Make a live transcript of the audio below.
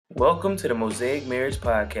Welcome to the Mosaic Marriage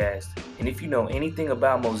Podcast. And if you know anything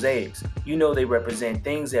about mosaics, you know they represent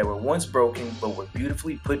things that were once broken but were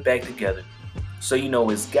beautifully put back together. So you know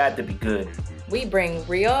it's got to be good. We bring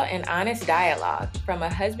real and honest dialogue from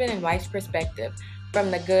a husband and wife's perspective.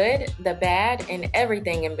 From the good, the bad, and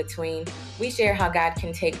everything in between, we share how God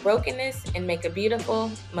can take brokenness and make a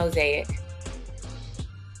beautiful mosaic.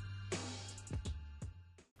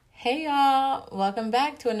 Hey y'all, welcome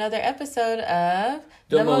back to another episode of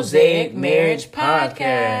The Mosaic Marriage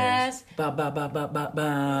Podcast. Ba, ba, ba, ba, ba,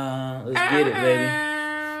 ba. Let's get it, baby.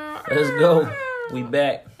 Let's go. We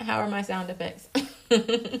back. How are my sound effects?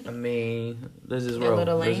 I mean, let's just roll.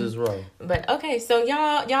 Let's just roll. But okay, so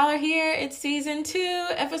y'all are here. It's season 2,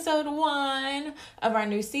 episode 1 of our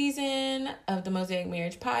new season of the Mosaic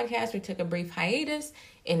Marriage Podcast. We took a brief hiatus,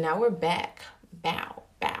 and now we're back. Bow,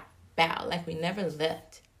 bow, bow, like we never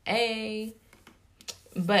left. Hey.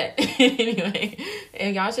 But anyway,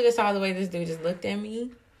 and y'all should have saw the way this dude just looked at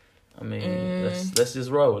me. I mean, let's just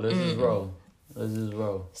roll. Let's just roll. Let's just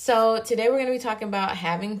roll. So today we're going to be talking about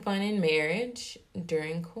having fun in marriage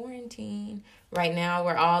during quarantine. Right now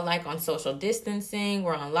we're all like on social distancing.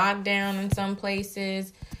 We're on lockdown in some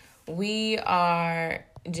places. We are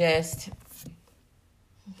just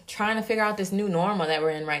trying to figure out this new normal that we're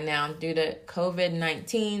in right now due to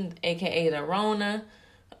COVID-19, aka the Rona.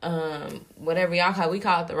 Whatever y'all call, we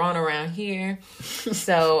call it the Rona around here.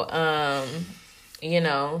 So, you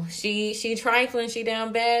know, she trifling, she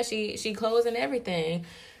down bad, she closing everything.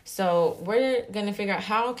 So we're gonna figure out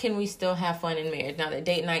how can we still have fun in marriage now that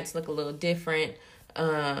date nights look a little different.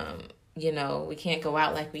 You know, we can't go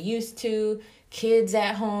out like we used to. Kids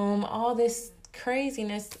at home, all this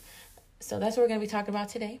craziness. So that's what we're gonna be talking about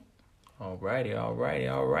today.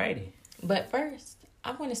 Alrighty. But first,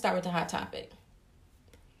 I'm going to start with the hot topic.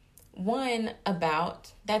 One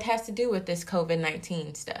about that has to do with this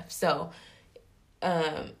COVID-19 stuff. So,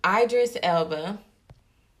 Idris Elba,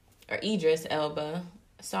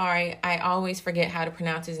 sorry, I always forget how to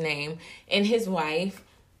pronounce his name, and his wife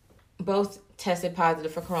both tested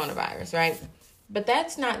positive for coronavirus, right? But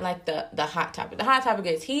that's not like the hot topic. The hot topic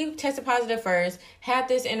is he tested positive first, had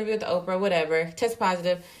this interview with Oprah, whatever, tested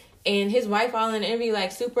positive, and his wife all in the interview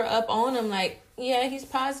like super up on him, like, yeah, he's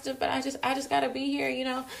positive, but I just gotta be here, you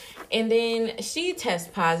know. And then she tests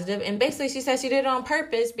positive, and basically she said she did it on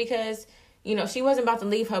purpose because, you know, she wasn't about to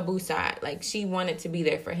leave her boo side. Like, she wanted to be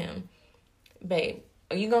there for him. Babe,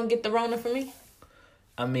 are you gonna get the Rona for me?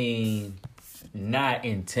 I mean, not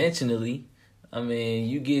intentionally. I mean,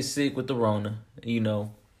 you get sick with the Rona, you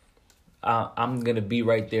know, I'm gonna be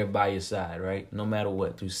right there by your side, right? No matter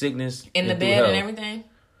what, through sickness, in the bed and everything.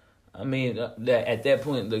 I mean, at that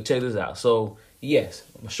point, look, check this out. So, yes,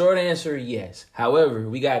 short answer, yes. However,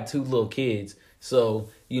 we got 2 little kids. So,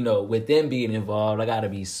 you know, with them being involved, I got to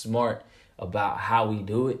be smart about how we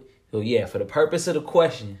do it. So, yeah, for the purpose of the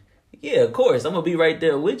question, yeah, of course, I'm going to be right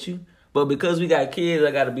there with you. But because we got kids,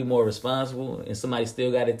 I got to be more responsible. And somebody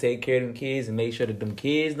still got to take care of them kids and make sure that them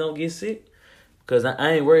kids don't get sick. Because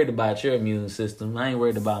I ain't worried about your immune system. I ain't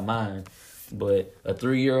worried about mine. But a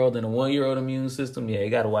 3-year-old and a 1-year-old immune system, yeah, you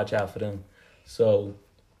got to watch out for them. So,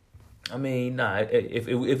 I mean, nah, if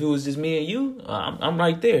it was just me and you, I'm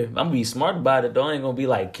right there. I'm going to be smart about it, though. I ain't going to be,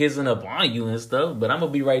 like, kissing up on you and stuff. But I'm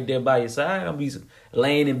going to be right there by your side. I'm going to be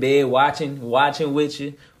laying in bed watching with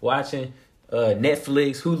you, watching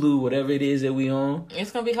Netflix, Hulu, whatever it is that we on.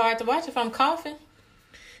 It's going to be hard to watch if I'm coughing.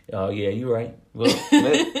 Oh, yeah, you're right. Well,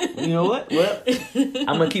 you know what? Well,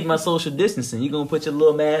 I'm going to keep my social distancing. You're going to put your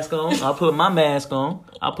little mask on. I'll put my mask on.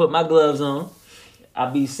 I'll put my gloves on.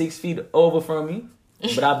 I'll be 6 feet over from you.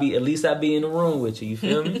 But at least I'll be in the room with you. You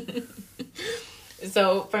feel me?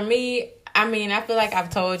 So, for me, I mean, I feel like I've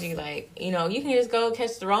told you, like, you know, you can just go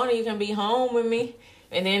catch the Rona. You can be home with me.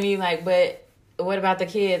 And then you like, but what about the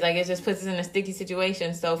kids? Like, it just puts us in a sticky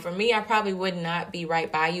situation. So for me, I probably would not be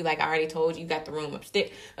right by you. Like I already told you, you got the room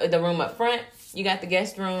the room up front. You got the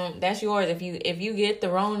guest room. That's yours. If you get the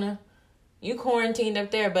Rona, you quarantined up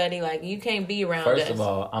there, buddy. Like, you can't be around us. First of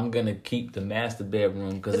all, I'm going to keep the master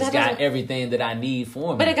bedroom because it's got everything that I need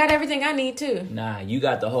for me. But it got everything I need too. Nah, you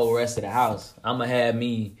got the whole rest of the house. I'm going to have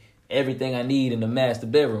me everything I need in the master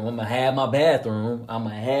bedroom. I'm going to have my bathroom. I'm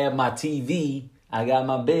going to have my TV. I got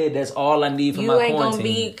my bed. That's all I need for my quarantine. You ain't gonna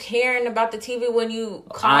be caring about the TV when you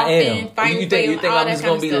coughing, fighting. You think I'm just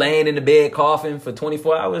gonna be laying in the bed coughing for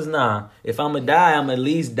 24 hours? Nah. If I'm gonna die, I'm at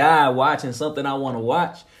least die watching something I want to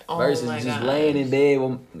watch versus just laying in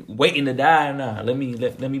bed waiting to die. Nah. Let me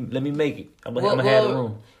make it. I'm gonna have the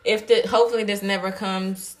room. Hopefully this never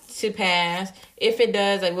comes to pass. If it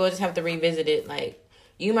does, like, we'll just have to revisit it. Like,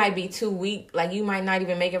 you might be too weak. Like, you might not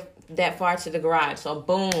even make it that far to the garage. So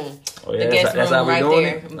boom, Oh, yeah, the guest that's room how we right doing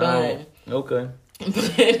there. it? Boom. All right. Okay.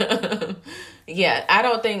 But yeah, I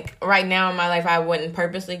don't think right now in my life I wouldn't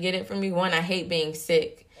purposely get it from you. One, I hate being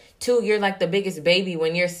sick. Two, you're like the biggest baby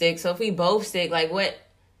when you're sick. So if we both sick, like what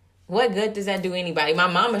good does that do anybody? My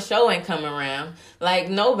mama show ain't coming around. Like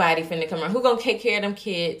nobody finna come around. Who gonna take care of them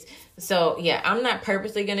kids? So yeah, I'm not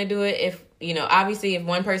purposely gonna do it. If obviously if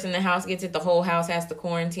one person in the house gets it, the whole house has to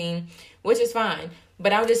quarantine, which is fine.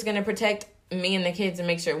 But I'm just gonna protect me and the kids and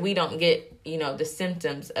make sure we don't get the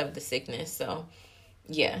symptoms of the sickness. So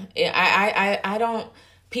yeah, I don't.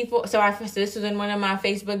 People, so this was in one of my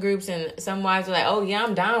Facebook groups, and some wives were like, "Oh yeah,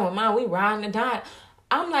 I'm down with mine. We riding the die."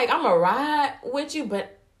 I'm like, I'm a ride with you,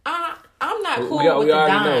 but I'm not cool with the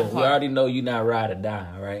dying part. We already know you not ride or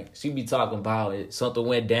die, right? She be talking about it. Something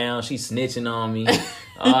went down. She snitching on me.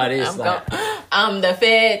 All this I'm the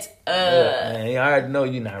feds. Yeah, man, I already know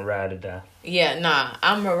you not ride or die. Yeah, nah.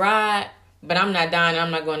 I'm a ride, but I'm not dying.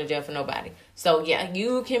 I'm not going to jail for nobody. So yeah,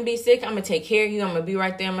 you can be sick. I'm gonna take care of you. I'm gonna be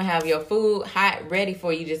right there. I'm gonna have your food hot, ready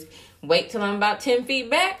for you. Just wait till I'm about 10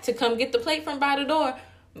 feet back to come get the plate from by the door.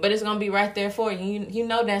 But it's gonna be right there for you. You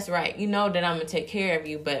know that's right. You know that I'm gonna take care of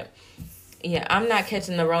you. But yeah, I'm not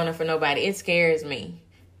catching the Rona for nobody. It scares me.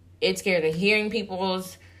 It scares me. Hearing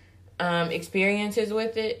people's experiences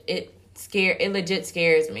with it, it legit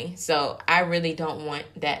scares me. So I really don't want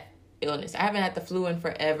that illness. I haven't had the flu in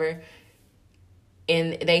forever.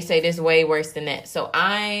 And they say this way worse than that. So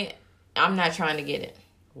I'm not trying to get it.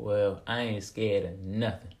 Well, I ain't scared of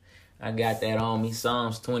nothing. I got that on me.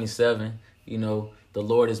 Psalms 27, the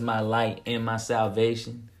Lord is my light and my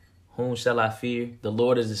salvation. Whom shall I fear? The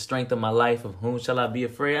Lord is the strength of my life. Of whom shall I be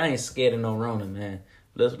afraid? I ain't scared of no Rona, man.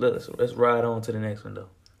 Let's ride on to the next one, though.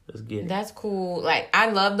 Let's get it. That's cool. Like,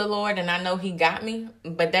 I love the Lord and I know he got me.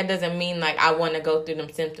 But that doesn't mean, like, I want to go through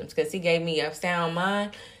them symptoms. Because he gave me a sound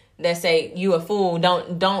mind that say, you a fool.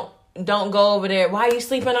 Don't go over there. Why you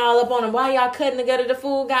sleeping all up on him? Why y'all cutting together? The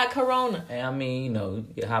fool got corona. Hey, I mean,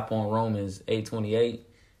 you hop on Romans 8:28.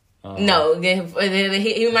 No,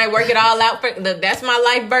 he might work it all out. That's my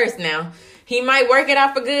life verse now. He might work it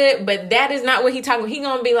out for good, but that is not what he talking about. He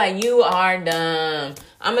gonna be like, you are dumb.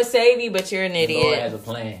 I'm gonna save you, but you're an idiot. The Lord has a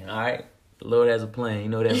plan, all right? The Lord has a plan. You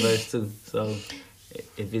know that verse too. So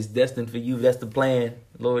if it's destined for you, that's the plan.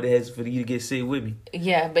 The Lord has for you to get sick with me.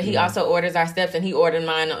 Yeah, but he also orders our steps, and he ordered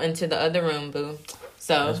mine into the other room, boo.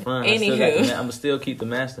 So, that's fine. Anywho. I'm gonna still keep the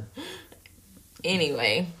master.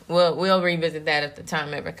 Anyway, we'll revisit that if the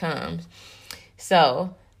time ever comes.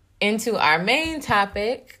 So, into our main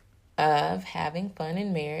topic of having fun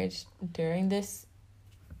in marriage during this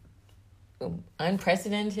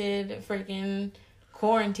unprecedented freaking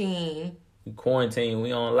quarantine. We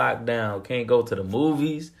on lockdown. Can't go to the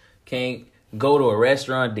movies. Can't go to a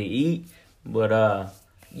restaurant to eat. But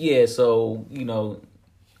yeah, so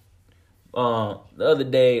the other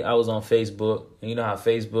day I was on Facebook, and you know how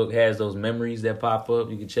Facebook has those memories that pop up.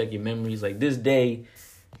 You can check your memories. Like this day,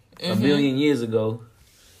 a million years ago,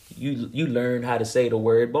 you learned how to say the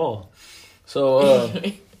word ball. So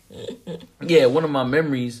yeah, one of my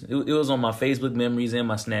memories, it was on my Facebook memories and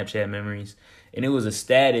my Snapchat memories, and it was a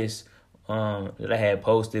status that I had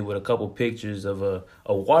posted with a couple pictures of a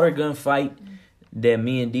water gun fight that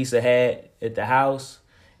me and Disa had at the house.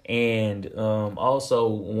 And also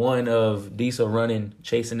one of Disa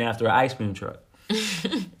chasing after an ice cream truck.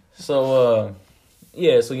 So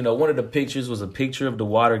one of the pictures was a picture of the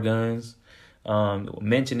water guns,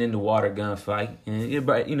 mentioning the water gun fight. And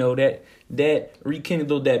that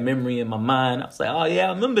rekindled that memory in my mind. I was like, oh yeah,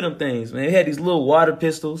 I remember them things, man. They had these little water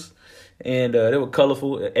pistols, and they were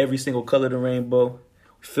colorful, every single color of the rainbow.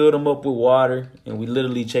 We filled them up with water, and we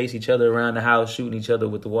literally chased each other around the house, shooting each other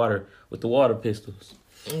with the water pistols.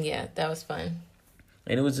 Yeah, that was fun.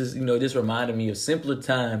 And it was just, this reminded me of simpler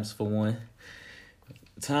times, for one.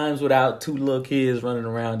 Times without two little kids running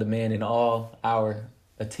around demanding all our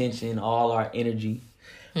attention, all our energy.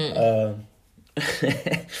 But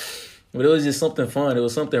it was just something fun. It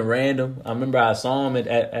was something random. I remember I saw them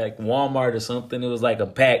at Walmart or something. It was like a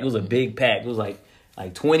pack. It was a big pack. It was like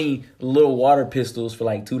 20 little water pistols for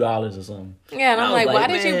like $2 or something. Yeah, and I'm like, why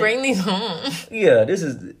did you bring these home? Yeah,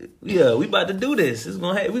 we about to do this. We're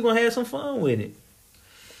going to have some fun with it.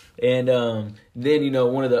 And then,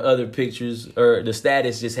 one of the other pictures, or the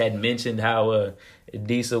status just had mentioned how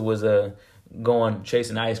Disa was going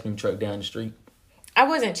chasing an ice cream truck down the street. I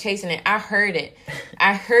wasn't chasing it. I heard it.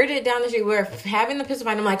 I heard it down the street. We were having the pistol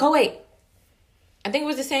fight. I'm like, oh, wait. I think it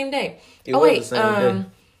was the same day. It was the same day.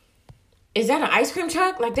 Is that an ice cream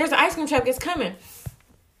truck? Like, there's an ice cream truck. It's coming.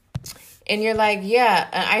 And you're like, yeah,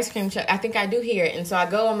 an ice cream truck. I think I do hear it. And so I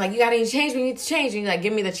go, I'm like, you got any change? We need to change. And you're like,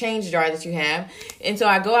 give me the change jar that you have. And so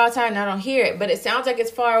I go outside and I don't hear it. But it sounds like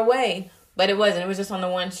it's far away. But it wasn't. It was just on the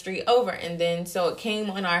one street over. And then so it came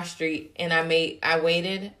on our street. And I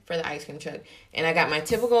waited for the ice cream truck. And I got my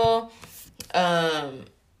typical,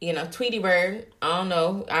 Tweety Bird. I don't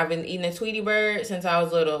know. I've been eating a Tweety Bird since I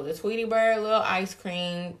was little. The Tweety Bird little ice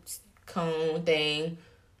cream cone thing.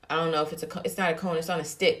 I don't know if it's not a cone. It's on a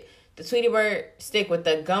stick. The Tweety Bird stick with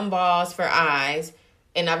the gumballs for eyes,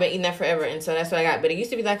 and I've been eating that forever, and so that's what I got. But it used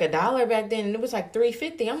to be like $1 back then, and it was like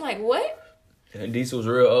 $3.50. I'm like, what? And Diesel was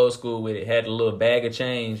real old school with it. Had a little bag of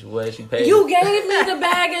change. What she paid? You gave me the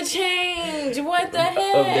bag of change. What the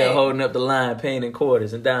heck? Up there holding up the line, paying in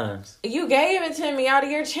quarters and dimes. You gave it to me out of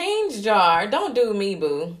your change jar. Don't do me,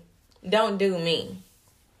 boo. Don't do me.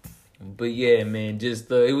 But yeah, man,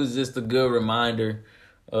 it was just a good reminder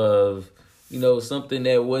of, something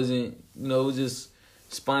that wasn't, it was just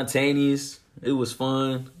spontaneous. It was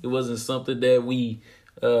fun. It wasn't something that we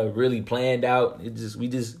really planned out. We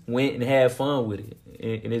just went and had fun with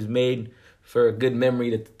it. And it's made for a good memory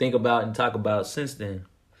to think about and talk about since then.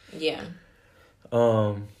 Yeah.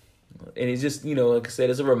 And it's just, like I said,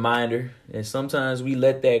 it's a reminder. And sometimes we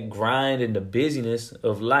let that grind and the busyness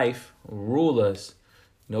of life rule us.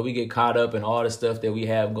 We get caught up in all the stuff that we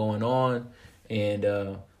have going on,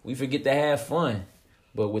 and we forget to have fun.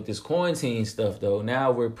 But with this quarantine stuff, though,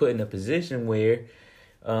 now we're put in a position where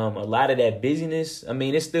a lot of that busyness,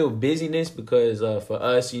 it's still busyness because for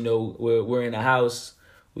us, we're in a house.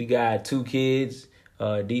 We got 2 kids.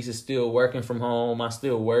 Deese is still working from home. I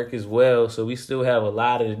still work as well. So we still have a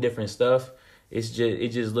lot of the different stuff. It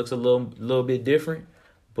just looks a little bit different.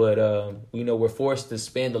 But, we're forced to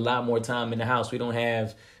spend a lot more time in the house. We don't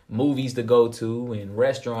have movies to go to and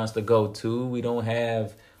restaurants to go to. We don't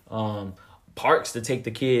have parks to take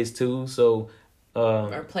the kids to. So,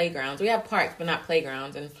 or playgrounds. We have parks, but not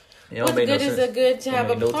playgrounds. And what good is it good to have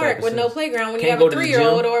a park with no playground when can't you have a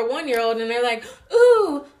 3-year-old or a 1-year-old and they're like,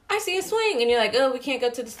 ooh, I see a swing. And you're like, oh, we can't go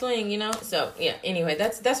to the swing, So, yeah, anyway,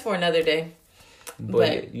 that's for another day.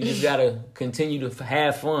 But you just got to continue to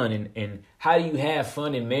have fun. And how do you have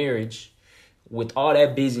fun in marriage with all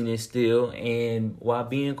that busyness still and while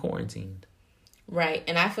being quarantined? Right.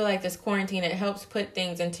 And I feel like this quarantine, it helps put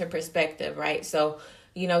things into perspective, right? So,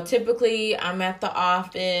 typically I'm at the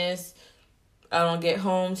office. I don't get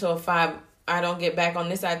home till 5. I don't get back on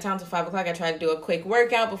this side of town till 5 o'clock. I try to do a quick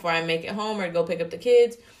workout before I make it home or go pick up the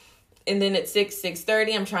kids. And then at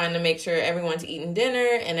 6:30, I'm trying to make sure everyone's eating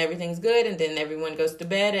dinner and everything's good. And then everyone goes to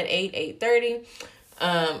bed at 8:30,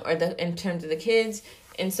 in terms of the kids.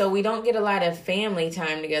 And so we don't get a lot of family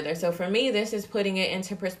time together. So for me, this is putting it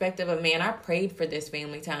into perspective of, man, I prayed for this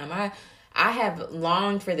family time. I have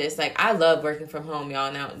longed for this. Like, I love working from home,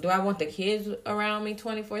 y'all. Now, do I want the kids around me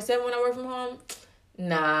 24/7 when I work from home?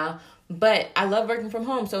 Nah. But I love working from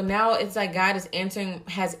home. So now it's like God has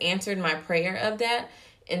answered my prayer of that.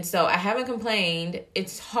 And so I haven't complained.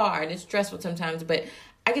 It's hard. It's stressful sometimes. But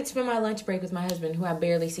I get to spend my lunch break with my husband, who I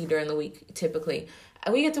barely see during the week, typically.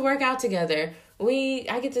 We get to work out together.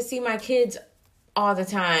 I get to see my kids all the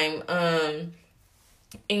time.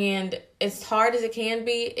 And as hard as it can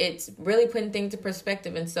be, it's really putting things in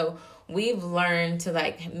perspective. And so we've learned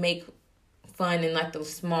to make fun in the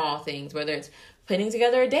small things, whether it's putting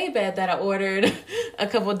together a day bed that I ordered a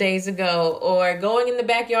couple days ago, or going in the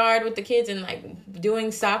backyard with the kids and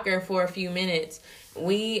doing soccer for a few minutes.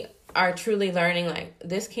 We are truly learning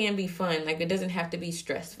this can be fun. It doesn't have to be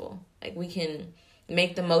stressful. We can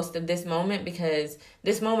make the most of this moment, because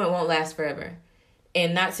this moment won't last forever.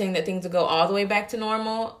 And not saying that things will go all the way back to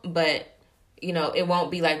normal, but it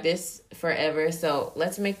won't be like this forever. So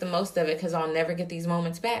let's make the most of it, because I'll never get these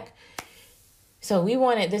moments back. So we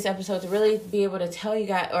wanted this episode to really be able to tell you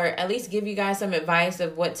guys, or at least give you guys some advice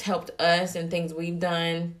of what's helped us and things we've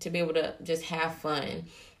done to be able to just have fun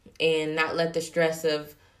and not let the stress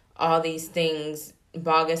of all these things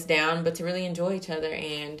bog us down, but to really enjoy each other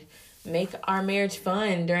and make our marriage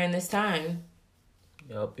fun during this time.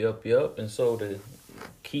 Yup. And so to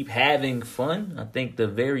keep having fun, I think the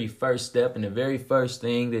very first step and the very first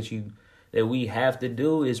thing that we have to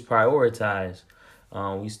do is prioritize.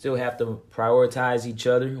 We still have to prioritize each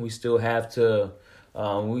other. We still have to.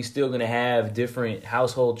 We still gonna have different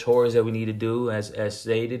household chores that we need to do, as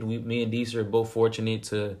stated. Me and Deesa are both fortunate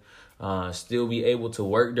to still be able to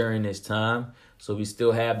work during this time, so we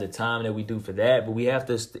still have the time that we do for that. But we have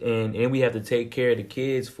to, and we have to take care of the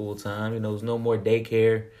kids full time. There's no more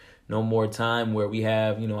daycare, no more time where we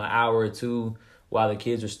have an hour or two while the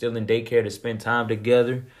kids are still in daycare to spend time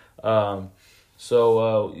together.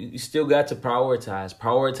 So you still got to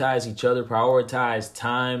prioritize each other, prioritize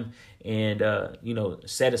time, and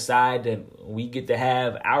set aside that we get to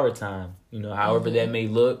have our time. However that may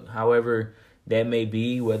look, however that may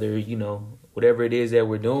be, whether whatever it is that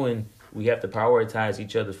we're doing, we have to prioritize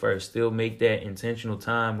each other first. Still make that intentional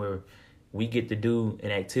time where we get to do an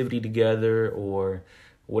activity together or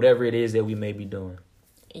whatever it is that we may be doing.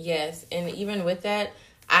 Yes, and even with that,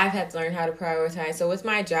 I've had to learn how to prioritize. So with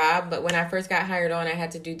my job, but when I first got hired on, I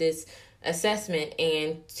had to do this assessment,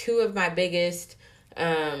 and two of my biggest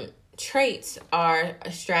traits are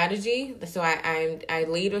a strategy. So I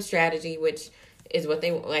lead with strategy, which is what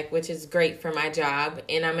they like, which is great for my job,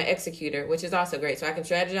 and I'm an executor, which is also great. So I can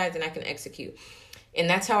strategize and I can execute. And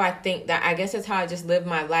that's how I think that, I guess that's how I just live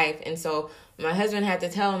my life. And so my husband had to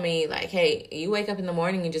tell me, like, hey, you wake up in the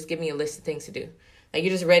morning and just give me a list of things to do. Like,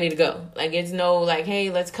 you're just ready to go. Like, it's no, like,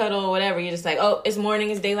 hey, let's cuddle or whatever. You're just like, oh, it's morning,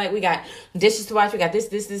 it's daylight. We got dishes to wash. We got this.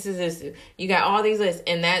 You got all these lists.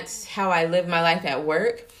 And that's how I live my life at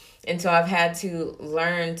work. And so I've had to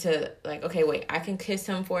learn to, like, okay, wait, I can kiss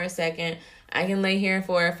him for a second. I can lay here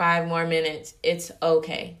for 5 more minutes. It's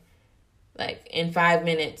okay. Like, in 5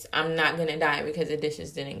 minutes, I'm not going to die because the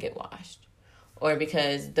dishes didn't get washed. Or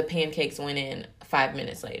because the pancakes went in 5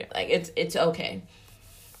 minutes later. Like, it's okay.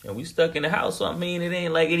 And we stuck in the house, so I mean, it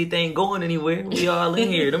ain't like anything going anywhere. We all in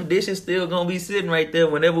here. Them dishes still gonna be sitting right there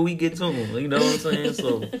whenever we get to them. You know what I'm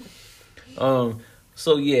saying?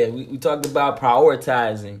 So yeah, we talked about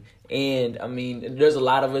prioritizing. And, I mean, there's a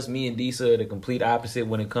lot of us, me and Disa, are the complete opposite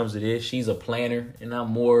when it comes to this. She's a planner, and I'm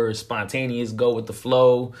more spontaneous, go with the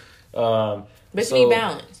flow. But you need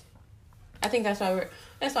balance. I think that's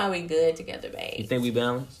why we good together, babe. You think we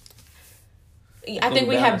balance? I think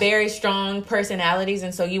we have very strong personalities,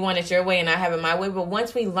 and so you want it your way and I have it my way. But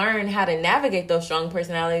once we learn how to navigate those strong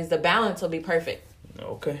personalities, the balance will be perfect.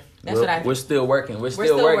 Okay. That's what I think. We're still working. We're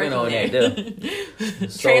still working on that.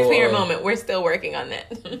 Transparent moment. We're still working on that.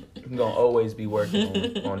 We're going to always be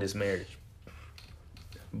working on this marriage.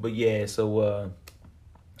 But yeah, so,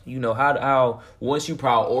 how once you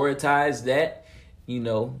prioritize that,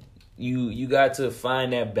 you got to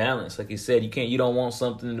find that balance. Like you said, you don't want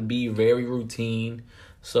something to be very routine.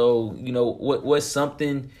 So, what's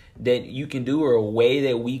something that you can do, or a way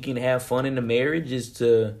that we can have fun in the marriage, is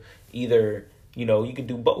to either, you can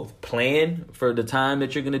do both. Plan for the time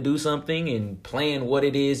that you're going to do something and plan what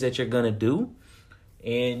it is that you're going to do.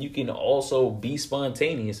 And you can also be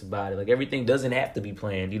spontaneous about it. Like, everything doesn't have to be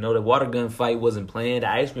planned. The water gun fight wasn't planned. The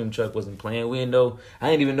ice cream truck wasn't planned. I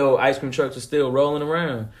didn't even know ice cream trucks were still rolling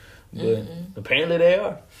around. But apparently they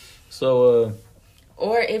are. So,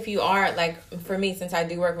 or if you are, like, for me, since I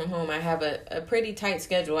do work from home, I have a pretty tight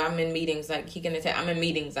schedule. I'm in meetings, like, I'm in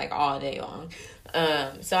meetings, like, all day long.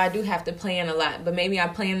 So I do have to plan a lot. But maybe I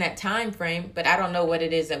plan that time frame, but I don't know what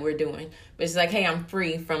it is that we're doing. But it's like, hey, I'm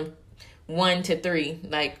free from 1 to 3,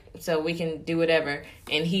 like, so we can do whatever.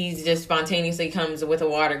 And he just spontaneously comes with a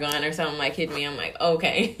water gun or something, like, hit me. I'm like,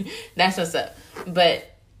 okay, that's what's up. But,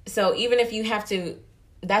 so even if you have to,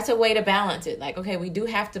 that's a way to balance it. Like, okay, we do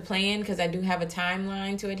have to plan because I do have a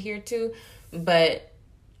timeline to adhere to, but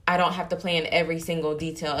I don't have to plan every single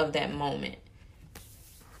detail of that moment.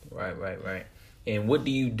 Right. And what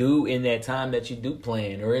do you do in that time that you do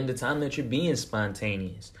plan, or in the time that you're being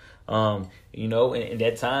spontaneous? And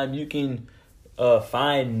that time you can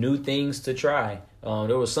find new things to try.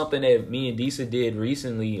 There was something that me and Disa did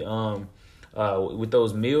recently with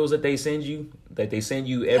those meals that they send you. That they send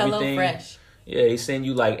you everything. HelloFresh. Yeah, they send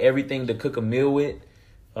you like everything to cook a meal with,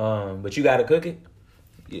 but you got to cook it.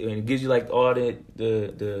 And it gives you like all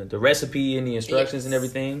the recipe and the instructions and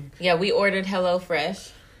everything. Yeah, we ordered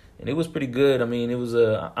HelloFresh. And it was pretty good. I mean, it was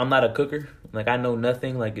I'm not a cooker. Like, I know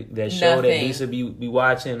nothing. Like, that show that Lisa be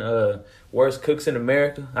watching, Worst Cooks in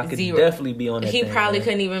America. I could definitely be on that. He probably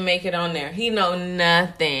couldn't even make it on there. He know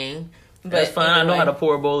nothing. But that's fine. Anyway. I know how to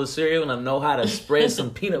pour a bowl of cereal, and I know how to spread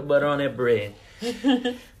some peanut butter on that bread.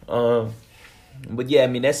 But yeah, I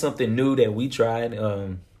mean, that's something new that we tried.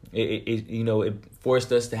 It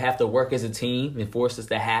forced us to have to work as a team. It forced us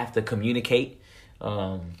to have to communicate.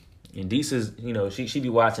 And Disa's, she be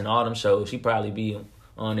watching all them shows. She probably be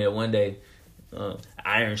on there one day,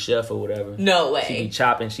 Iron Chef or whatever. No way.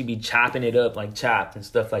 She be chopping it up like Chopped and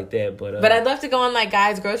stuff like that. But I'd love to go on like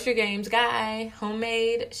Guy's Grocery Games. Guy,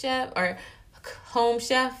 homemade chef or home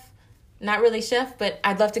chef. Not really chef, but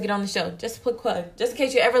I'd love to get on the show. Just a quick plug. Just in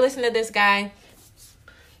case you ever listen to this guy.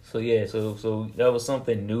 So yeah, so that was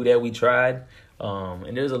something new that we tried.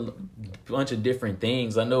 And there's a bunch of different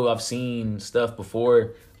things. I know I've seen stuff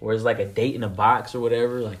before where it's like a date in a box or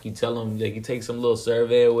whatever. Like, you tell them, like, you take some little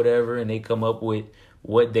survey or whatever, and they come up with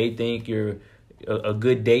what they think your a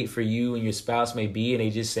good date for you and your spouse may be, and they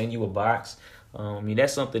just send you a box. I mean,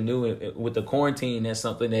 that's something new with the quarantine. That's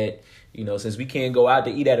something that, since we can't go out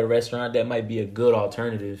to eat at a restaurant, that might be a good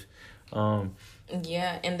alternative.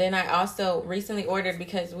 Yeah, and then I also recently ordered,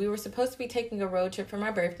 because we were supposed to be taking a road trip for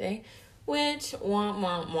my birthday, which, womp,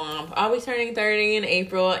 womp, womp. I'll be turning 30 in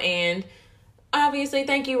April, and obviously,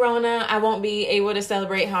 thank you, Rona, I won't be able to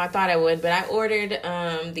celebrate how I thought I would, but I ordered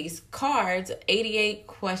these cards, 88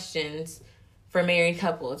 questions for married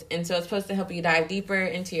couples. And so it's supposed to help you dive deeper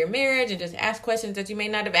into your marriage and just ask questions that you may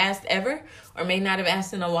not have asked ever or may not have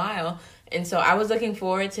asked in a while. And so I was looking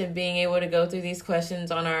forward to being able to go through these questions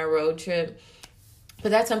on our road trip.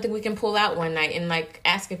 But that's something we can pull out one night and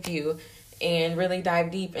ask a few and really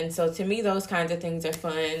dive deep. And so to me, those kinds of things are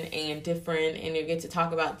fun and different, and you get to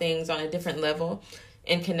talk about things on a different level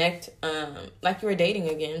and connect like you were dating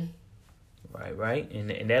again. Right.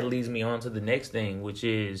 And that leads me on to the next thing, which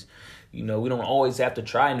is, we don't always have to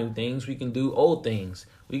try new things. We can do old things.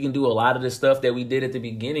 We can do a lot of the stuff that we did at the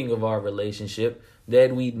beginning of our relationship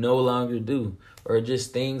that we no longer do, or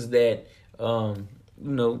just things that,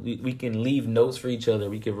 we can leave notes for each other.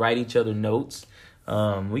 We can write each other notes.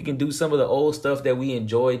 We can do some of the old stuff that we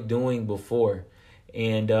enjoyed doing before.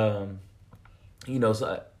 And, so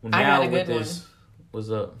now with this, what's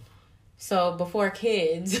up? So before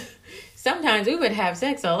kids, sometimes we would have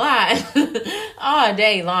sex a lot all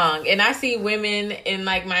day long. And I see women in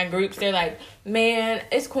my groups, they're like, man,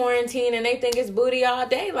 it's quarantine and they think it's booty all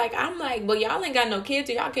day. I'm like, well, y'all ain't got no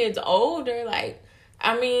kids, or y'all kids older.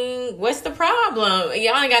 What's the problem?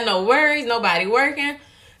 Y'all ain't got no worries, nobody working.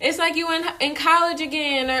 It's like you in college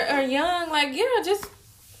again or young. Just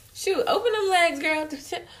shoot, open them legs, girl.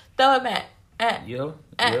 Throw it back. Yeah.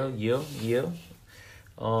 I'm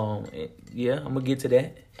gonna get to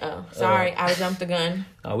that. Oh, sorry, I jumped the gun.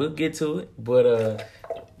 We'll get to it, but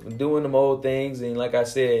doing them old things, and like I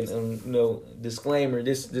said, disclaimer: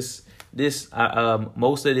 this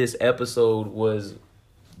most of this episode was,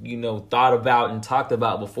 thought about and talked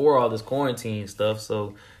about before all this quarantine stuff.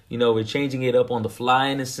 So, we're changing it up on the fly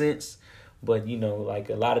in a sense, but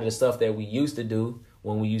a lot of the stuff that we used to do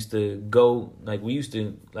when we used to go,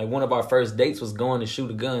 one of our first dates was going to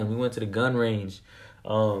shoot a gun. We went to the gun range.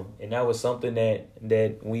 And that was something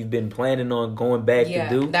that we've been planning on going back to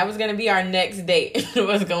do. That was going to be our next date,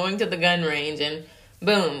 was going to the gun range, and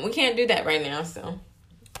boom, we can't do that right now, so.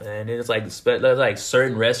 And it's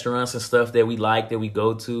certain restaurants and stuff that we like, that we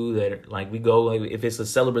go to, that we go, if it's a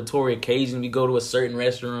celebratory occasion, we go to a certain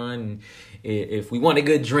restaurant, and if we want a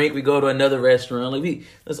good drink, we go to another restaurant.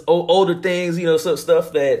 There's older things, some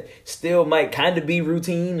stuff that still might kind of be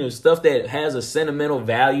routine, or stuff that has a sentimental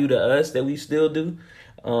value to us that we still do.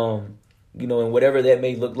 And whatever that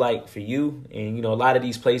may look like for you. And, a lot of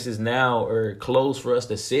these places now are closed for us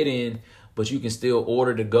to sit in, but you can still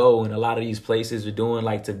order to go. And a lot of these places are doing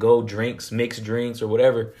to-go drinks, mixed drinks, or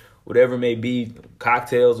whatever it may be,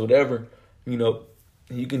 cocktails, whatever. You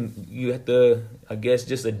have to, I guess,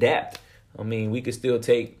 just adapt. We could still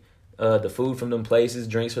take the food from them places,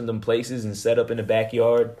 drinks from them places, and set up in the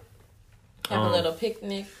backyard. Have a little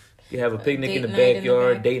picnic. You have a picnic in the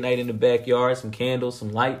backyard, date night in the backyard, some candles,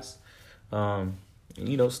 some lights,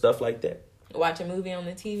 stuff like that. Watch a movie on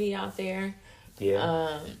the TV out there.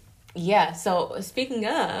 Yeah. So speaking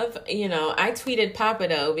of, I tweeted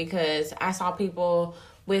Papado because I saw people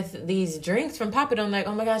with these drinks from Papado. I'm like,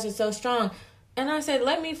 oh my gosh, it's so strong. And I said,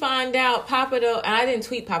 let me find out Papado. And I didn't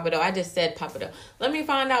tweet Papado. I just said Papado. Let me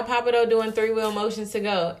find out Papado doing 3-wheel motions to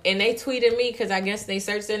go. And they tweeted me because I guess they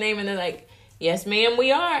searched their name and they're like, yes, ma'am, we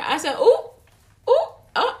are. I said,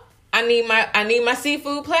 I need my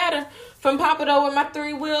seafood platter from Papado with my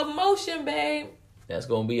 3-wheel motion, babe. That's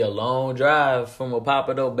going to be a long drive from a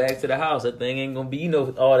Papado back to the house. That thing ain't going to be,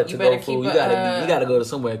 all that to-go food. You got to go to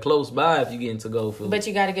somewhere close by if you get to-go food. But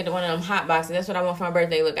you got to get to one of them hot boxes. That's what I want for my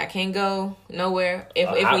birthday. Look, I can't go nowhere. If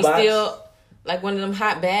we box? Still, one of them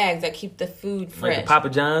hot bags that keep the food fresh. Like the Papa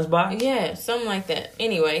John's box? Yeah, something like that.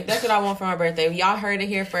 Anyway, that's what I want for my birthday. Y'all heard it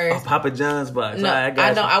here first. A Papa John's box. No, I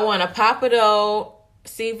don't. I want a Papado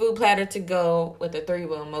seafood platter to go with a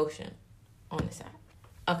 3-wheel motion on the side.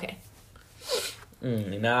 Okay.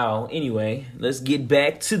 Now, anyway, let's get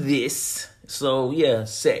back to this. So,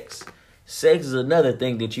 sex. Sex is another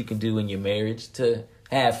thing that you can do in your marriage to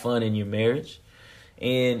have fun in your marriage.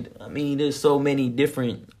 And, there's so many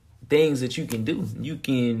different things that you can do. You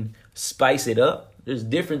can spice it up. There's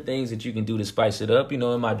different things that you can do to spice it up.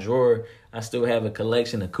 In my drawer, I still have a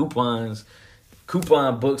collection of coupon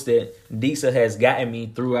books that Disa has gotten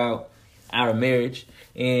me throughout our marriage.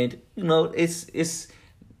 And, it's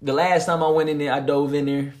the last time I went in there, I dove in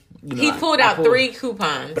there. He pulled out 3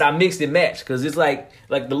 coupons. But I mixed and matched because it's like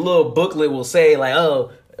the little booklet will say like,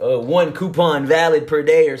 oh, 1 coupon valid per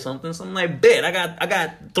day or something. So I'm like, bet I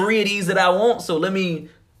got 3 of these that I want. So let me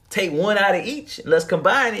take 1 out of each. And let's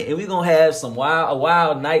combine it, and we're gonna have a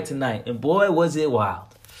wild night tonight. And boy, was it wild!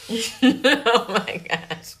 Oh my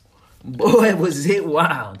gosh! Boy, was it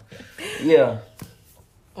wild! Yeah.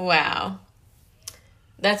 Wow.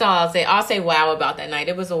 That's all I'll say. I'll say wow about that night.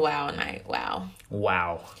 It was a wow night. Wow.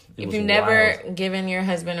 Wow. If you've never given your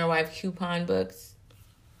husband or wife coupon books,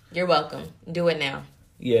 you're welcome. Do it now.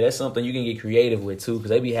 Yeah, that's something you can get creative with too, because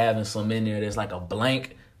they be having some in there that's like a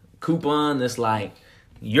blank coupon that's like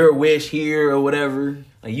your wish here or whatever.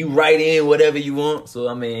 Like you write in whatever you want. So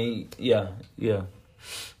I mean, yeah.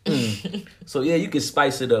 So yeah, you can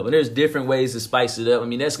spice it up, and there's different ways to spice it up. I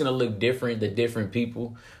mean, that's gonna look different to different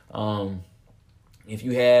people. If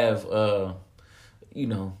you have,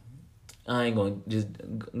 I ain't gonna just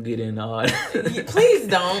get in all that. Please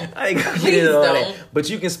don't. I ain't gonna get in all that. But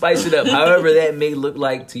you can spice it up however that may look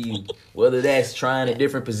like to you. Whether that's trying a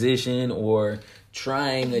different position or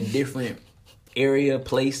trying a different area,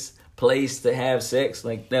 place to have sex.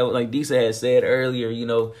 Like that, like Disa had said earlier,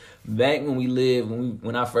 back when we lived, when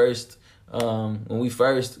we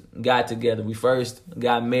first got together, we first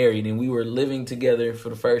got married, and we were living together for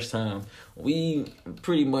the first time. We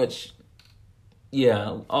pretty much,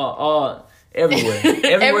 all everywhere,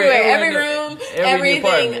 every room,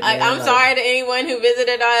 everything. I'm sorry to anyone who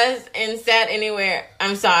visited us and sat anywhere.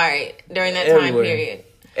 I'm sorry during that time period.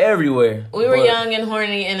 Everywhere. We were young and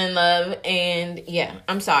horny and in love, and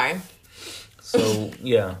I'm sorry. So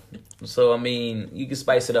So I mean, you can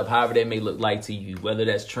spice it up however that may look like to you, whether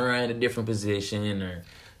that's trying a different position or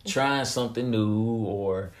trying something new,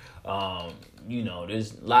 or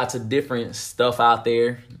there's lots of different stuff out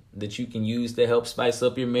there that you can use to help spice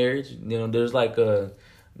up your marriage. There's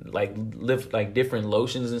different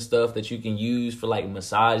lotions and stuff that you can use for like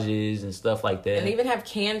massages and stuff like that. And even have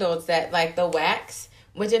candles that like the wax,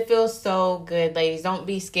 which it feels so good, ladies. Don't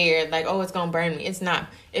be scared. Like, oh, it's gonna burn me. It's not.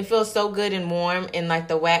 It feels so good and warm, and like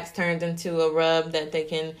the wax turns into a rub that they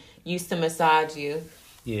can use to massage you.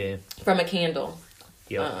 Yeah. From a candle.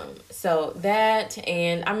 Yeah. So that,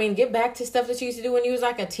 and I mean, get back to stuff that you used to do when you was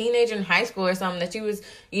like a teenager in high school or something, that you was,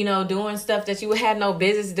 doing stuff that you had no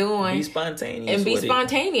business doing. Be spontaneous. And be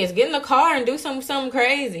spontaneous. Get in the car and do something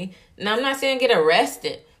crazy. Now, I'm not saying get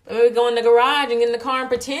arrested. But maybe go in the garage and get in the car and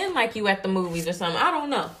pretend like you at the movies or something. I don't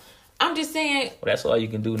know. I'm just saying. Well, that's all you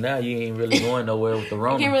can do now. You ain't really going nowhere with the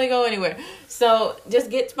Rona. You can't really go anywhere. So just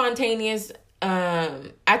get spontaneous.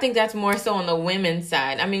 I think that's more so on the women's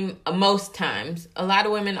side. I mean, most times. A lot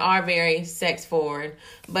of women are very sex forward,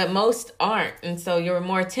 but most aren't. And so you're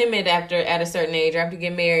more timid at a certain age, or after you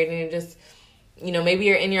get married, and you're just, maybe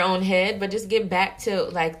you're in your own head, but just get back to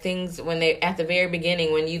like things when they, at the very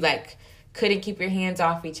beginning, when you like couldn't keep your hands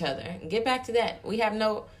off each other. Get back to that.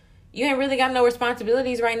 You ain't really got no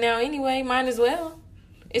responsibilities right now anyway. Might as well.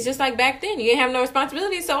 It's just like back then. You ain't have no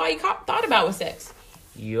responsibilities, so all you thought about was sex.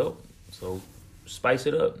 Yep. So spice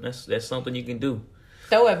it up. That's something you can do.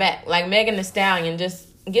 Throw it back. Like Megan Thee Stallion. Just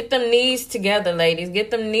get them knees together, ladies.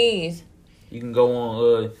 Get them knees. You can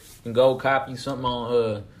go copy something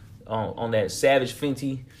on that Savage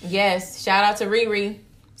Fenty. Yes. Shout out to Riri.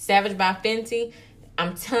 Savage by Fenty.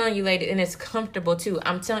 I'm telling you, ladies, and it's comfortable too.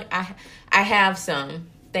 I'm telling you, I have some.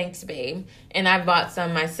 Thanks, babe. And I bought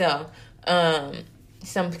some myself.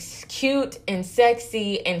 Some cute and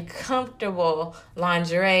sexy and comfortable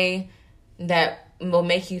lingerie that will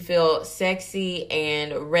make you feel sexy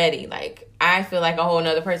and ready. Like, I feel like a whole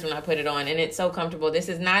nother person when I put it on, and it's so comfortable. This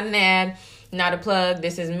is not an ad, not a plug.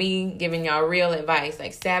 This is me giving y'all real advice.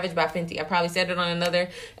 Like Savage by Fenty. I probably said it on another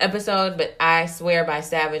episode, but I swear by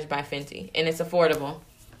Savage by Fenty, and it's affordable.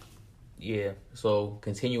 Yeah. So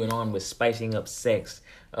continuing on with spicing up sex,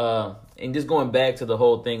 and just going back to the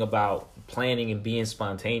whole thing about planning and being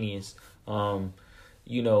spontaneous.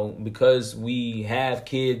 Because we have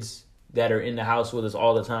kids that are in the house with us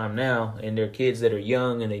all the time now, and they're kids that are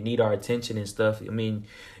young and they need our attention and stuff. I mean,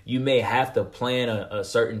 you may have to plan a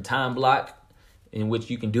certain time block in which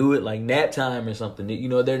you can do it, like nap time or something.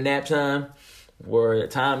 Their nap time or the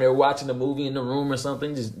time they're watching a movie in the room or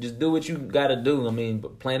something. Just do what you got to do. I mean,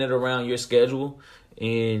 plan it around your schedule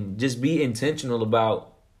and just be intentional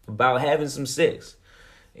about having some sex.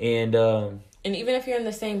 And even if you're in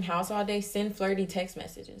the same house all day, send flirty text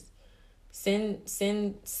messages. Send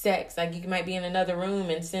sex. Like, you might be in another room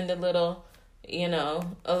and send a little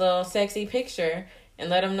sexy picture and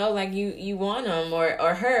let them know like you want them,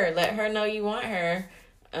 or her. Let her know you want her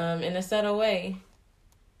in a subtle way.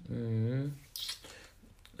 Mm-hmm.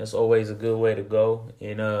 That's always a good way to go.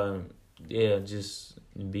 And yeah, just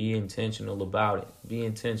be intentional about it. Be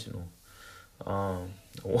intentional.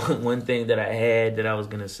 One thing that I had that I was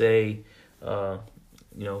gonna say,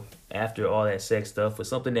 after all that sex stuff, was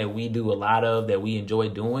something that we do a lot of that we enjoy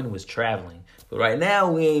doing was traveling. But right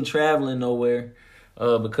now we ain't traveling nowhere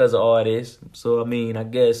because of all this. So I mean, I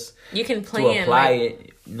guess you can plan to apply it.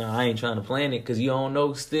 No, I ain't trying to plan it because you don't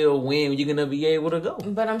know still when you're gonna be able to go.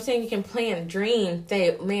 But I'm saying you can plan, dream,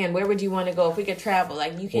 say, man, where would you want to go if we could travel?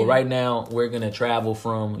 Like you can. Well, right now we're gonna travel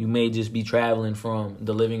from. You may just be traveling from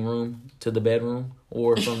the living room to the bedroom,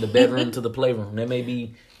 or from the bedroom to the playroom. That may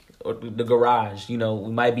be the garage. We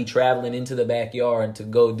might be traveling into the backyard to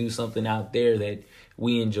go do something out there that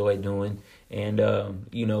we enjoy doing, and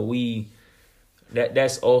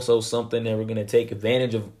that's also something that we're gonna take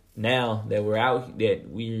advantage of now that we're out, that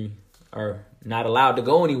we are not allowed to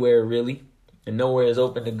go anywhere really, and nowhere is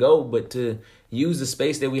open to go, but to use the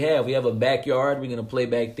space that we have. We have a backyard. We're gonna play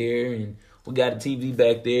back there, and we got a TV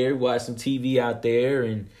back there. Watch some TV out there,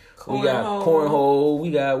 and we got cornhole.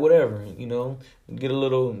 We got whatever,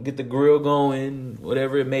 get the grill going,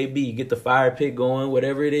 whatever it may be. Get the fire pit going,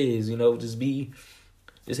 whatever it is.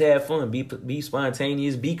 Just have fun. Be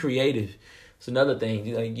spontaneous. Be creative. It's another thing.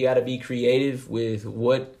 You got to be creative with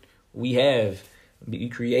what we have. Be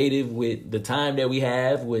creative with the time that we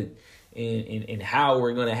have, and how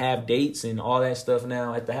we're gonna have dates and all that stuff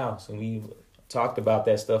now at the house. And we talked about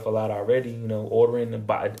that stuff a lot already. Ordering a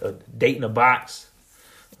date in a box.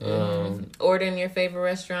 Ordering your favorite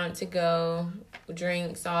restaurant to go,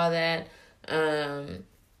 drinks, all that.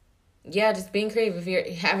 Just being creative. If you're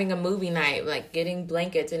having a movie night, like getting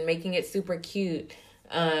blankets and making it super cute.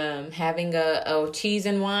 Having a cheese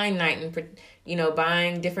and wine night, and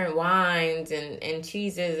buying different wines and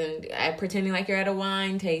cheeses, and pretending like you're at a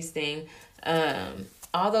wine tasting.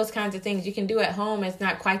 All those kinds of things you can do at home. It's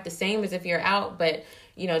not quite the same as if you're out, but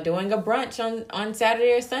doing a brunch on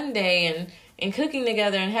Saturday or Sunday, and cooking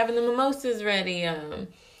together and having the mimosas ready.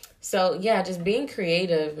 So yeah, just being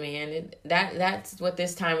creative, man. That's what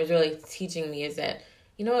this time is really teaching me, is that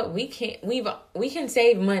what, we can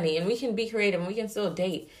save money, and we can be creative, and we can still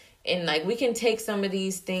date, and like we can take some of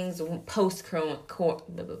these things post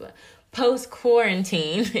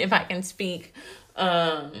quarantine, if I can speak,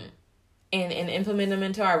 and implement them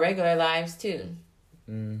into our regular lives too.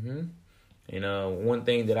 One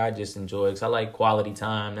thing that I just enjoy, because I like quality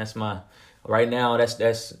time. That's right now.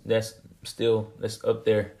 That's up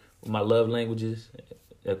there with my love languages.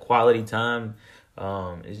 The quality time.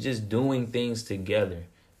 It's just doing things together.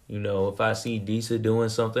 If I see Disa doing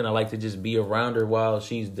something, I like to just be around her while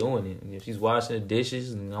she's doing it. And if she's washing the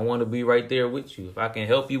dishes, and I want to be right there with you. If I can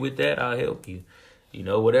help you with that, I'll help you.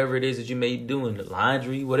 Whatever it is that you may be doing, the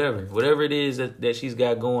laundry, whatever it is that she's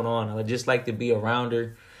got going on, I just like to be around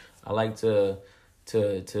her. I like to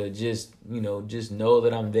just just know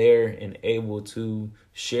that I'm there and able to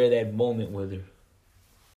share that moment with her.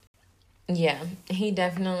 Yeah, he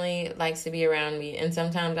definitely likes to be around me, and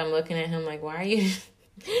sometimes I'm looking at him like, why are you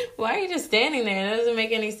just standing there? It doesn't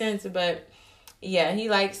make any sense. But yeah, he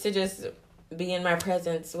likes to just be in my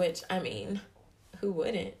presence, which, I mean, who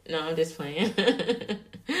wouldn't? No, I'm just playing.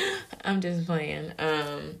 I'm just playing.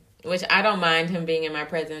 Which I don't mind him being in my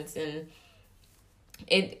presence, and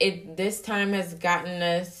it this time has gotten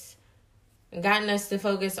us to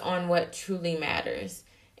focus on what truly matters.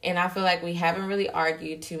 And I feel like we haven't really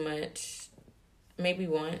argued too much. Maybe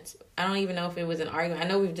once. I don't even know if it was an argument. I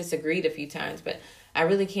know we've disagreed a few times, but I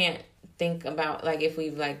really can't think about like if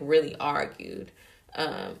we've like really argued.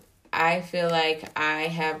 I feel like I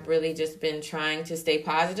have really just been trying to stay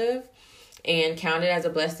positive and count it as a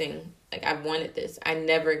blessing. Like, I've wanted this. I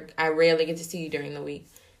rarely get to see you during the week.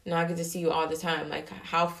 I get to see you all the time. Like,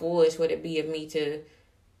 how foolish would it be of me to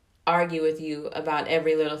argue with you about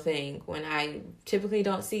every little thing when I typically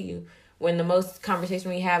don't see you? When the most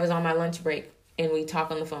conversation we have is on my lunch break and we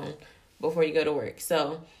talk on the phone before you go to work.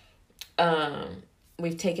 So,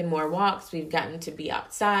 we've taken more walks. We've gotten to be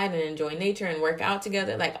outside and enjoy nature and work out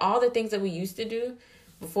together. Like, all the things that we used to do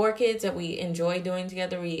before kids that we enjoy doing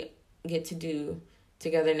together, we get to do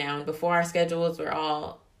together now. And before, our schedules were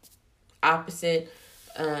all opposite.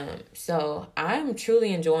 So I'm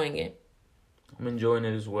truly enjoying it. I'm enjoying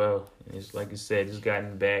it as well. It's like I said, just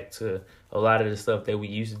gotten back to a lot of the stuff that we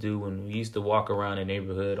used to do when we used to walk around the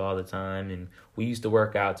neighborhood all the time, and we used to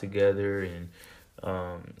work out together, and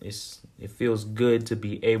it feels good to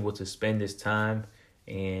be able to spend this time,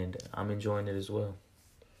 and I'm enjoying it as well.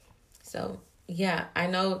 So yeah, I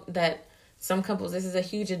know that some couples, this is a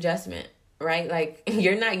huge adjustment, right? Like,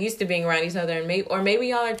 you're not used to being around each other, and maybe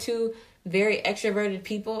y'all are two very extroverted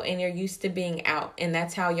people and you're used to being out, and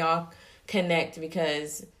that's how y'all connect,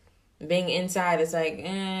 because being inside is like,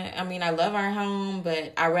 I mean, I love our home,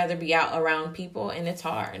 but I'd rather be out around people, and it's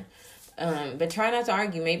hard. But try not to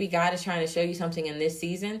argue. Maybe God is trying to show you something in this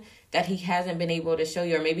season that he hasn't been able to show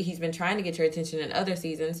you, or maybe he's been trying to get your attention in other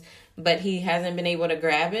seasons, but he hasn't been able to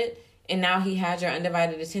grab it. And now he has your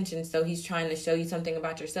undivided attention. So he's trying to show you something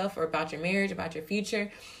about yourself or about your marriage, about your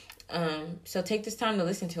future. So take this time to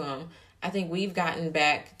listen to him. I think we've gotten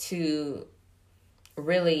back to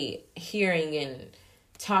really hearing and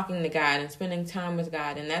talking to God and spending time with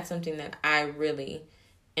God. And that's something that I really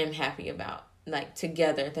am happy about. Like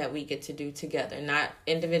together, that we get to do together, not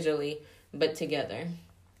individually, but together.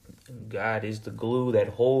 God is the glue that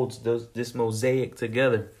holds this mosaic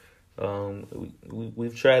together.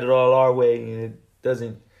 We've tried it all our way, and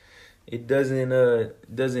it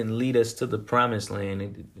doesn't lead us to the promised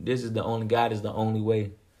land. God is the only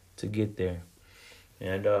way to get there.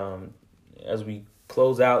 And as we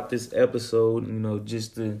close out this episode,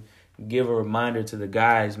 just to give a reminder to the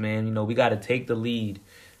guys, man, we got to take the lead.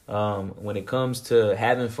 When it comes to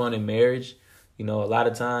having fun in marriage, a lot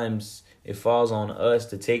of times it falls on us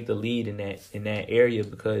to take the lead in that area,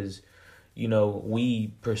 because,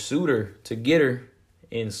 we pursued her to get her,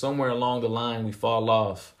 and somewhere along the line we fall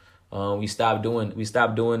off. We stop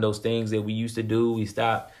doing those things that we used to do. We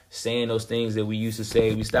stop saying those things that we used to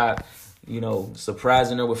say. We stop,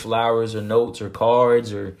 surprising her with flowers or notes or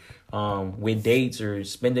cards or with dates or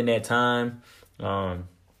spending that time.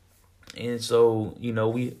 And so,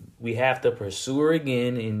 we have to pursue her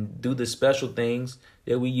again and do the special things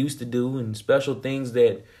that we used to do, and special things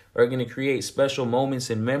that are going to create special moments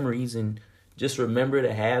and memories, and just remember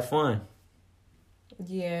to have fun.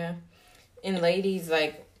 Yeah. And ladies,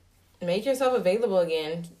 make yourself available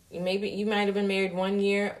again. Maybe you might have been married 1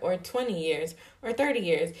 year or 20 years or 30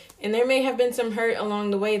 years. And there may have been some hurt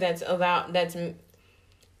along the way that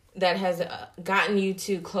has gotten you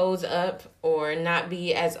to close up or not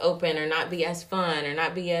be as open or not be as fun or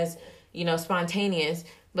not be as, spontaneous.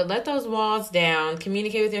 But let those walls down.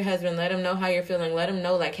 Communicate with your husband. Let him know how you're feeling. Let him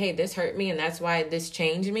know, hey, this hurt me and that's why this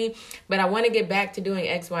changed me. But I want to get back to doing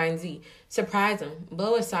X, Y, and Z. Surprise him.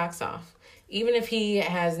 Blow his socks off. Even if he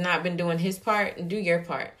has not been doing his part, do your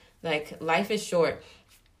part. Life is short.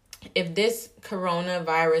 If this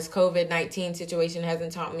coronavirus, COVID-19 situation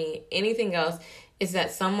hasn't taught me anything else, is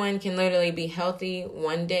that someone can literally be healthy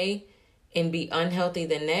one day and be unhealthy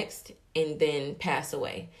the next and then pass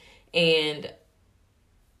away. And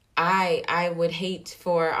I would hate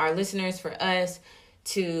for our listeners, for us,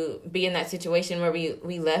 to be in that situation where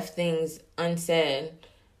we left things unsaid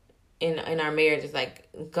in our marriages.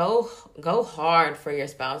 Go hard for your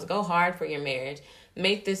spouse. Go hard for your marriage.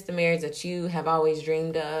 Make this the marriage that you have always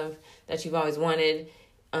dreamed of, that you've always wanted.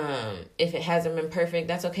 If it hasn't been perfect,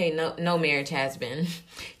 that's okay. No marriage has been.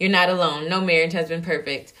 You're not alone. No marriage has been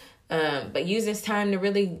perfect. But use this time to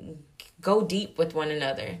really go deep with one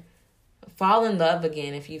another. Fall in love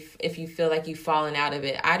again if you feel like you've fallen out of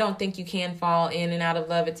it. I don't think you can fall in and out of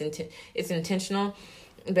love. It's intentional,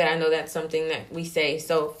 but I know that's something that we say.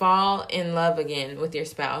 So fall in love again with your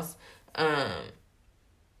spouse.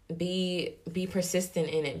 Be persistent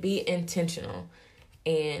in it. Be intentional.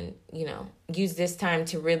 And, use this time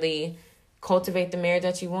to really cultivate the marriage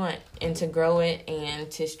that you want and to grow it and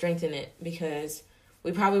to strengthen it, because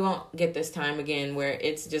we probably won't get this time again where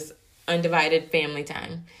it's just undivided family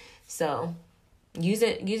time. So use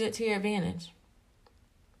it to your advantage.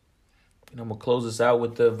 And I'm going to close this out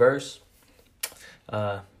with the verse.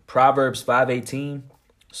 Proverbs 5:18.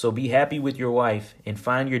 So be happy with your wife and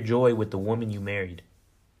find your joy with the woman you married.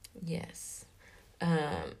 Yes.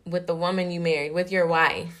 With the woman you married, with your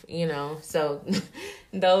wife, so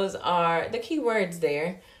those are the key words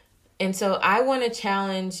there. And so I want to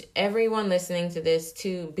challenge everyone listening to this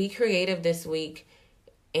to be creative this week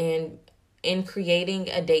and in creating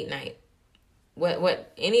a date night.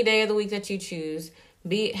 What any day of the week that you choose,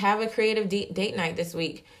 have a creative date night this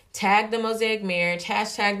week. Tag the Mosaic Marriage,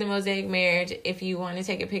 hashtag the Mosaic Marriage if you want to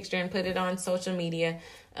take a picture and put it on social media,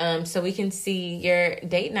 so we can see your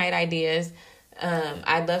date night ideas.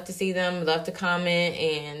 I'd love to see them, love to comment,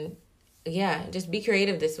 and just be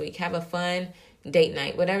creative this week. Have a fun date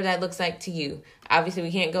night, whatever that looks like to you. Obviously,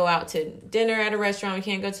 we can't go out to dinner at a restaurant, we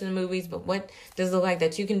can't go to the movies, but what does it look like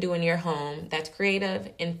that you can do in your home that's creative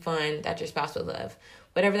and fun that your spouse would love?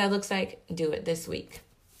 Whatever that looks like, do it this week.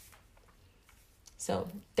 So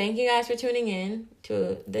thank you guys for tuning in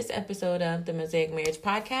to this episode of the Mosaic Marriage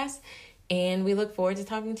Podcast, and we look forward to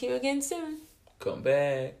talking to you again soon. Come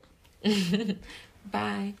back.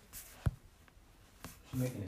 Bye.